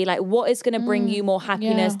to be? Like what is going to bring you more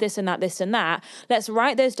happiness? yeah. This and that, this and that. Let's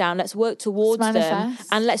write those down. Let's work towards them. manifest.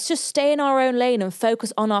 And let's just stay in our own lane and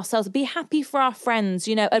focus on ourselves. Be happy for our friends,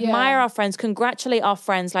 you know, admire our friends, congratulate our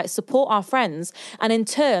friends, like support our friends. And in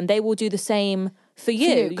turn, they will do the same for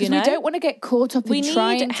you, Because you know? we don't want to get caught up in We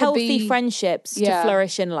trying need to healthy be... friendships to Yeah.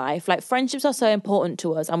 flourish in life. Like friendships are so important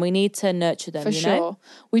to us and we need to nurture them, For you sure. know?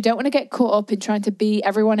 We don't want to get caught up in trying to be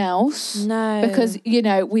everyone else. No. Because, you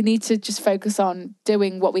know, we need to just focus on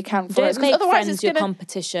doing what we can for Don't us. 'Cause make otherwise friends it's your gonna...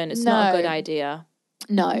 competition. It's not a No. good idea.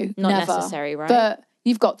 No, Not never. necessary, right? But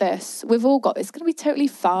you've got this. We've all got this. It's going to be totally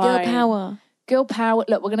fine. Girl power. Girl power.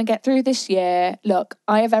 Look, we're going to get through this year. Look,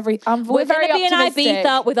 we're We're very going to be in optimistic.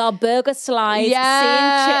 Ibiza with our burger slides, seeing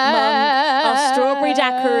Chipmunk, our strawberry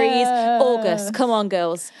daiquiris. August, come on,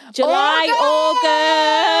 girls. July,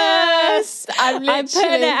 August. I'm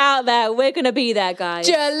putting it out there. We're going to be there, guys.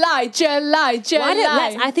 July.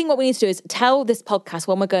 I think what we need to do is tell this podcast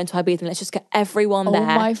when we're going to Ibiza and let's just get everyone there.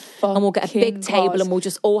 my and we'll get a big fucking table God. and we'll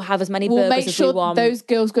just all have as many We'll burgers make as sure we want. those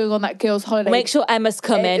girls going on that girls' holiday. Make sure Emma's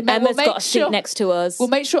coming. We'll Emma's make got a seat sure- next to us. We'll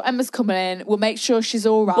make sure Emma's coming in. We'll make sure she's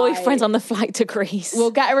all right. Boyfriend's on the flight to Greece.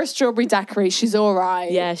 We'll get her a strawberry daiquiri. She's all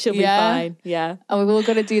right. Yeah, she'll be fine. Yeah. And we're all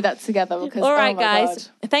going to do that together because, All right, oh my guys.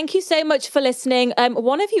 God. Thank you so much for listening.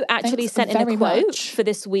 One of you actually Thanks sent in a very quote much. for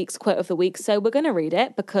this week's quote of the week, so we're going to read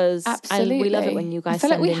it because Absolutely. we love it when you guys I feel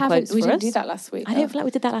send like we in haven't. quotes We for didn't us. do that last week. I don't feel like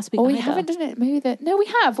we did that last week. Oh, we either. haven't done it. Maybe that. No, we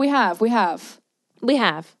have. We have. We have. We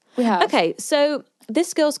have. Okay, so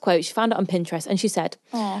this girl's quote, she found it on Pinterest and she said,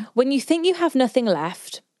 when you think you have nothing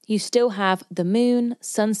left, you still have the moon,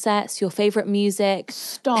 sunsets, your favourite music,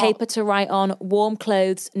 paper to write on, warm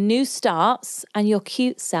clothes, new starts, and your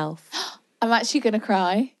cute self. I'm actually going to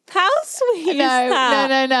cry. How sweet is No.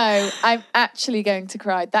 that? I'm actually going to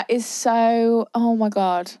cry. That is so. Oh my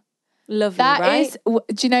God. Lovely, That right? is.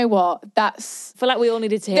 Do you know what? That's. I feel like we all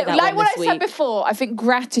needed to hear that like one what this I week. said before, I think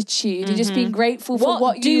gratitude and just being grateful for What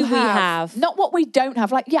what do you we have? Not what we don't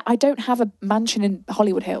have. Like, yeah, I don't have a mansion in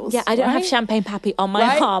Hollywood Hills. Yeah, I don't have right? Champagne Pappy on my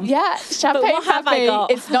Right? arm. Yeah, champagne what have I Pappy.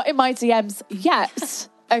 got? It's not in my DMs yet.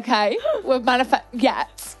 Okay, we're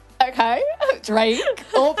yet. Okay, Drake,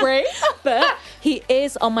 Aubrey. But he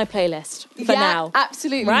is on my playlist for now.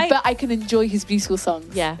 Absolutely. Right? But I can enjoy his beautiful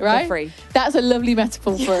songs. Yeah, for right. free. That's a lovely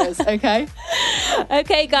metaphor for us. Okay.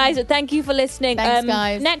 Okay, guys, thank you for listening. Thanks,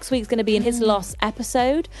 guys. Next week's going to be an His Loss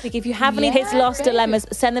episode. If you have any His Yeah, Loss babe. dilemmas,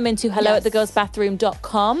 send them into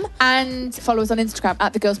hello@thegirlsbathroom.com. And follow us on Instagram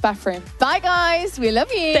 @thegirlsbathroom. Bye, guys. We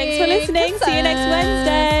love you. Thanks for listening. See you next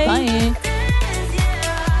Wednesday. Bye.